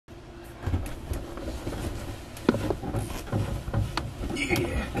Yeah,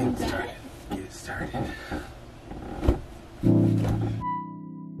 get started. Get started.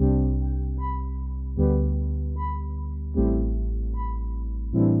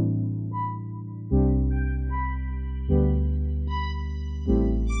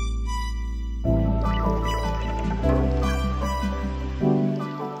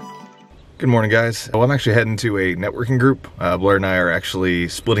 Good morning, guys. Well, I'm actually heading to a networking group. Blair and I are actually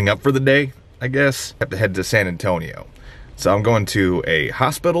splitting up for the day, I guess. I have to head to San Antonio. So I'm going to a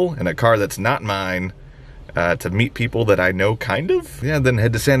hospital in a car that's not mine to meet people that I know, kind of. Yeah, then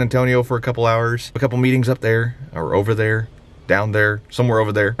head to San Antonio for a couple hours. A couple meetings up there, or over there, down there, somewhere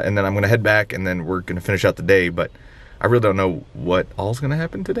over there. And then I'm going to head back, and then we're going to finish out the day. But I really don't know what all's going to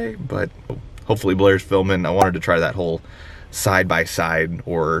happen today. But hopefully Blair's filming. I wanted to try that whole side-by-side,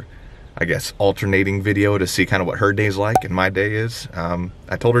 or I guess alternating video to see kind of what her day's like and my day is.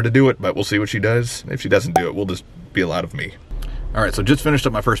 I told her to do it, but we'll see what she does. If she doesn't do it, we'll just be a lot of me. All right, so just finished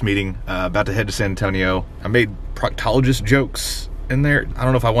up my first meeting, about to head to San Antonio. I made proctologist jokes in there. I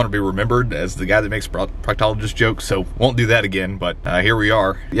don't know if I want to be remembered as the guy that makes proctologist jokes, so won't do that again, but here we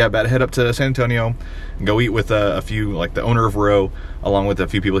are. Yeah, about to head up to San Antonio and go eat with a few, like the owner of Row, along with a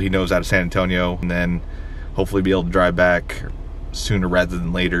few people he knows out of San Antonio, and then hopefully be able to drive back sooner rather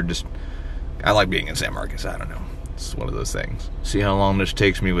than later. Just, I like being in San Marcos, I don't know. It's one of those things. See how long this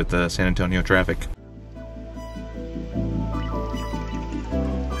takes me with the San Antonio traffic.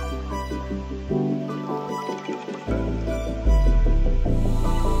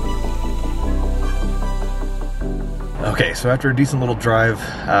 Okay, so after a decent little drive,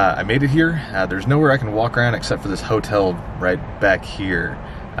 I made it here. There's nowhere I can walk around except for this hotel right back here.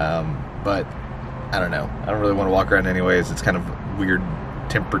 But I don't know. I don't really want to walk around anyways. It's kind of weird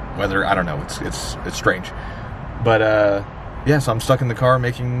temperate weather. I don't know. It's strange. But yeah, so I'm stuck in the car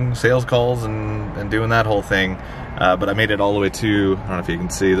making sales calls and doing that whole thing. But I made it all the way to, I don't know if you can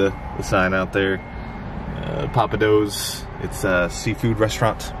see the sign out there, Papado's. It's a seafood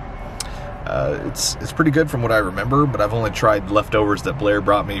restaurant. It's pretty good from what I remember, but I've only tried leftovers that Blair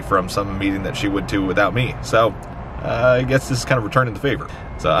brought me from some meeting that she went to without me. So I guess this is kind of returning the favor.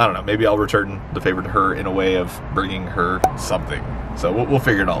 So I don't know, maybe I'll return the favor to her in a way of bringing her something. So we'll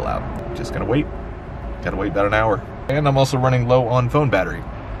figure it all out. Just gonna wait. Gotta wait about an hour. And I'm also running low on phone battery.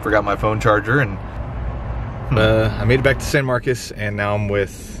 Forgot my phone charger, and I made it back to San Marcos, and now I'm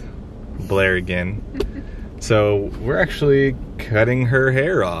with Blair again. So we're actually cutting her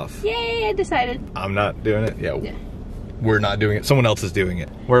hair off. Yay, I decided. I'm not doing it. Yeah. We're not doing it. Someone else is doing it.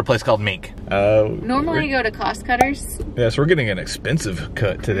 We're at a place called Mink. Normally I go to Cost Cutters. Yeah, so we're getting an expensive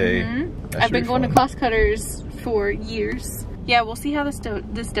cut today. I've been going to Cost Cutters for years. Yeah, we'll see how this goes.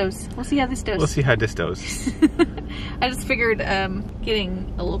 We'll see how this goes. We'll see how this goes. I just figured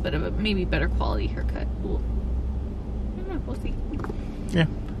getting a little bit of a maybe better quality haircut. We'll see. Yeah,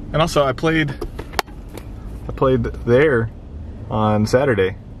 and also I played there on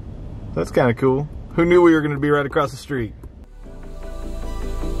Saturday. That's kind of cool. Who knew we were going to be right across the street?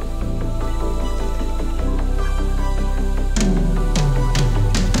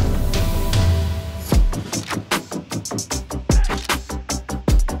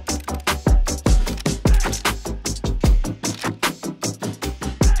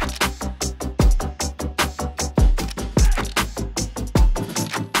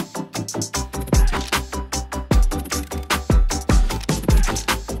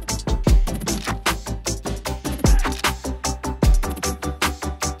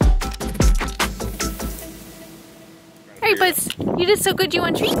 But you did so good. You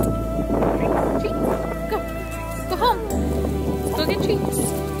want treats? Treats. Go home. Let's go get treats.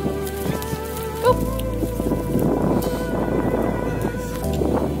 Go.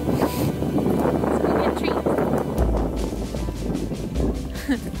 Let's go get treats.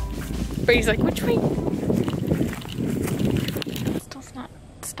 Brady's like, which way? Still's not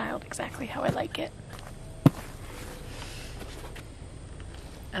styled exactly how I like it.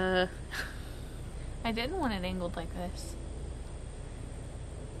 I didn't want it angled like this.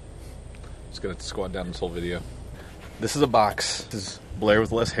 Just gonna squat down this whole video. This is a box. This is Blair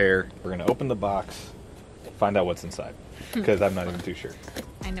with less hair. We're gonna open the box, find out what's inside, because I'm not even too sure.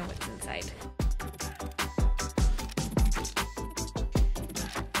 I know what's inside.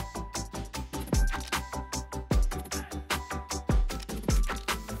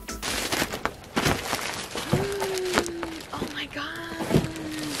 Oh my god!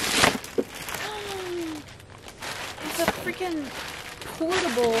 It's a freaking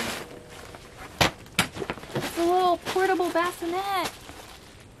portable. It's a little portable bassinet.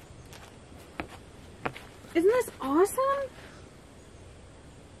 Isn't this awesome?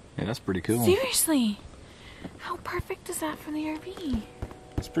 Yeah, that's pretty cool. Seriously. How perfect is that for the RV?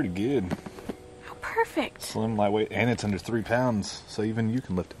 It's pretty good. How perfect. Slim, lightweight, and it's under 3 pounds, so even you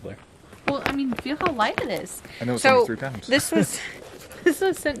can lift it, Blair. Well, I mean, feel how light it is. I know it's under 3 pounds. This was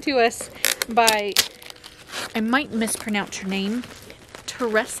sent to us by, I might mispronounce your name,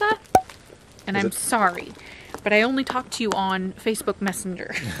 Teresa, and I'm sorry, but I only talked to you on Facebook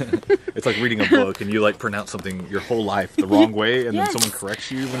Messenger. It's like reading a book and you like pronounce something your whole life the wrong way, and then someone corrects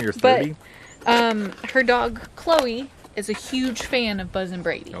you when you're 30. But her dog Chloe is a huge fan of Buzz and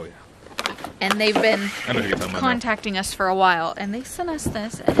Brady. Oh yeah. And they've been contacting us for a while, and they sent us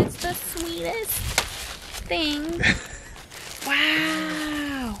this, and it's the sweetest thing.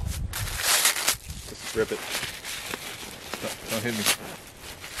 Wow. Just rip it. Don't hit me.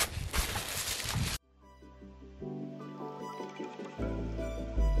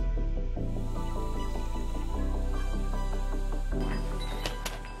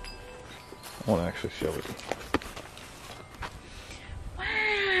 I want to actually show it.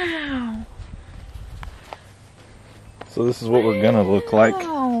 Wow. So this is what we're gonna look like.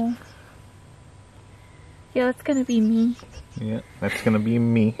 Wow. Yeah, that's gonna be me. Yeah, that's gonna be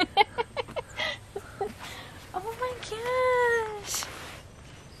me. Oh my gosh.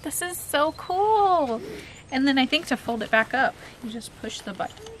 This is so cool. And then I think to fold it back up, you just push the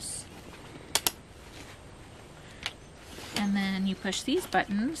buttons. And then you push these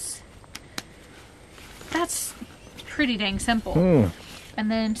buttons. That's pretty dang simple. And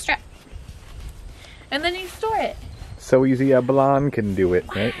then strap. And then you store it. So easy a blonde can do it,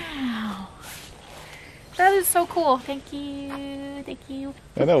 right? Wow. That is so cool. Thank you. Thank you.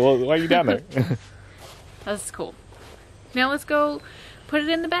 I know. Well, why are you down there? That's cool. Now let's go put it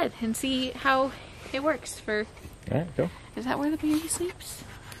in the bed and see how it works for... Alright, go. Is that where the baby sleeps?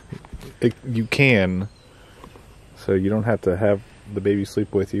 You can. So you don't have to have the baby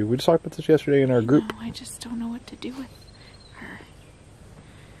sleep with you. We just talked about this yesterday in our group. No, I just don't know what to do with her.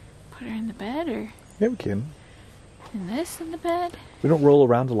 Put her in the bed or... Yeah, we can. In this in the bed? We don't roll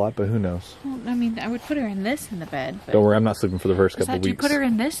around a lot, but who knows? Well, I mean, I would put her in this in the bed. But Don't worry, I'm not sleeping for the first couple of Do you weeks. put her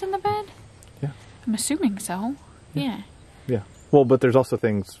in this in the bed? Yeah. I'm assuming so. Yeah. Yeah. Well, but there's also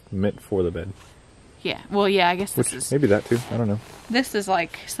things meant for the bed. Yeah. Well, yeah, I guess this is... Maybe that too. I don't know. This is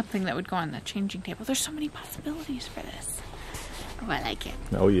like something that would go on the changing table. There's so many possibilities for this. Oh, I like it.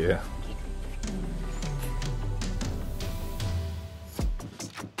 Oh, yeah.